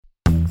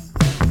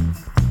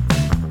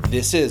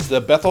This is the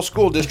Bethel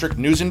School District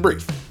News in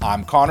Brief.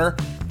 I'm Connor,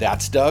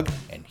 that's Doug,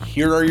 and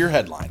here are your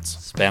headlines.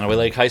 Spanaway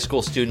Lake High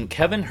School student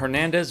Kevin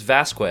Hernandez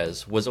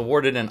Vasquez was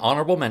awarded an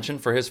honorable mention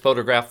for his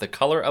photograph, The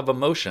Color of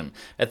Emotion,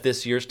 at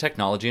this year's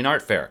Technology and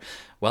Art Fair.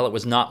 While it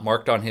was not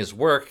marked on his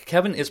work,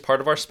 Kevin is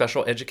part of our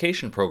special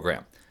education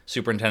program.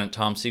 Superintendent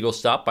Tom Siegel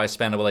stopped by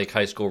Spanaway Lake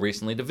High School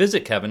recently to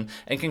visit Kevin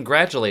and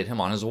congratulate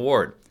him on his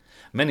award.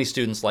 Many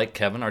students like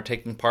Kevin are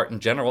taking part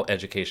in general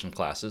education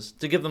classes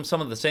to give them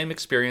some of the same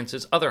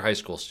experiences other high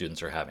school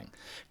students are having.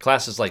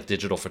 Classes like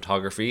digital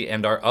photography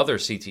and our other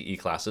CTE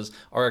classes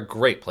are a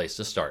great place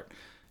to start.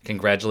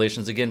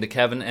 Congratulations again to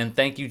Kevin, and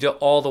thank you to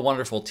all the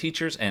wonderful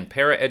teachers and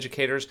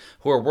para-educators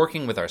who are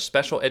working with our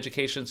special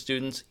education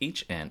students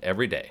each and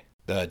every day.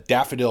 The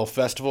Daffodil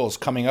Festival is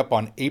coming up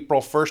on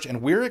April 1st,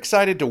 and we're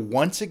excited to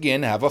once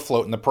again have a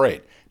float in the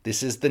parade.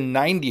 This is the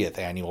 90th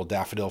annual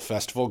Daffodil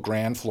Festival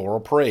Grand Floral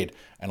Parade,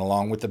 and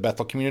along with the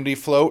Bethel Community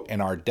Float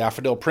and our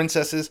Daffodil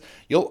Princesses,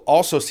 you'll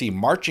also see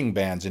marching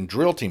bands and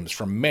drill teams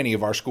from many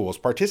of our schools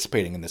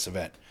participating in this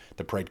event.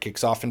 The parade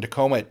kicks off in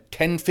Tacoma at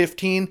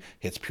 10:15,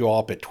 hits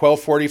Puyallup at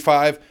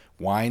 12:45,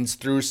 winds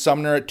through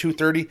Sumner at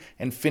 2:30,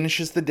 and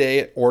finishes the day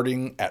at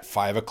Ording at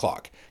 5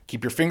 o'clock.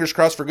 Keep your fingers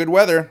crossed for good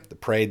weather. The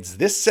parade's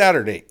this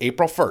Saturday,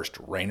 April 1st,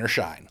 rain or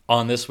shine.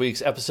 On this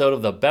week's episode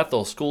of the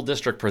Bethel School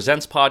District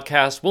Presents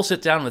podcast, we'll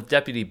sit down with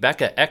Deputy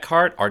Becca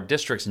Eckhart, our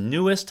district's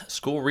newest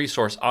school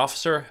resource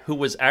officer, who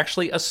was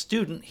actually a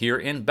student here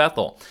in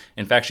Bethel.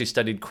 In fact, she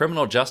studied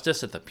criminal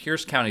justice at the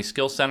Pierce County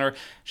Skills Center.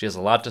 She has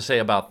a lot to say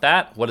about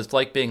that, what it's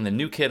like being the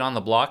new kid on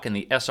the block in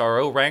the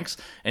SRO ranks,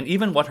 and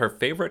even what her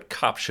favorite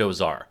cop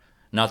shows are.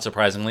 Not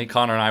surprisingly,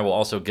 Connor and I will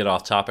also get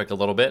off topic a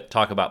little bit,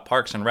 talk about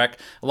Parks and Rec,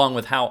 along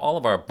with how all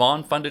of our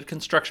bond-funded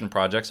construction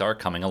projects are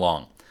coming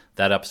along.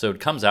 That episode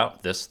comes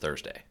out this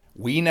Thursday.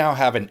 We now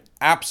have an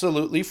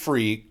absolutely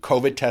free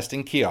COVID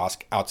testing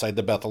kiosk outside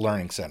the Bethel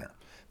Learning Center.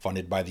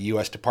 Funded by the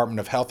U.S. Department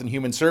of Health and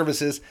Human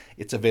Services,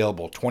 it's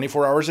available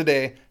 24 hours a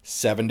day,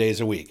 7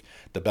 days a week.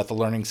 The Bethel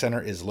Learning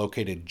Center is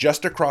located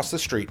just across the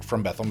street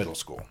from Bethel Middle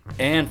School.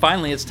 And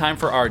finally, it's time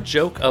for our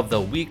Joke of the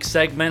Week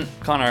segment.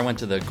 Connor, I went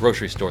to the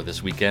grocery store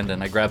this weekend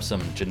and I grabbed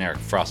some generic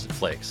Frosted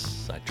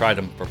Flakes. I tried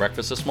them for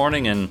breakfast this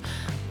morning and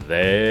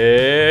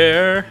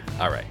they're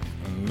all right.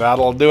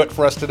 That'll do it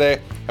for us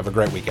today. Have a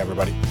great week,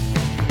 everybody.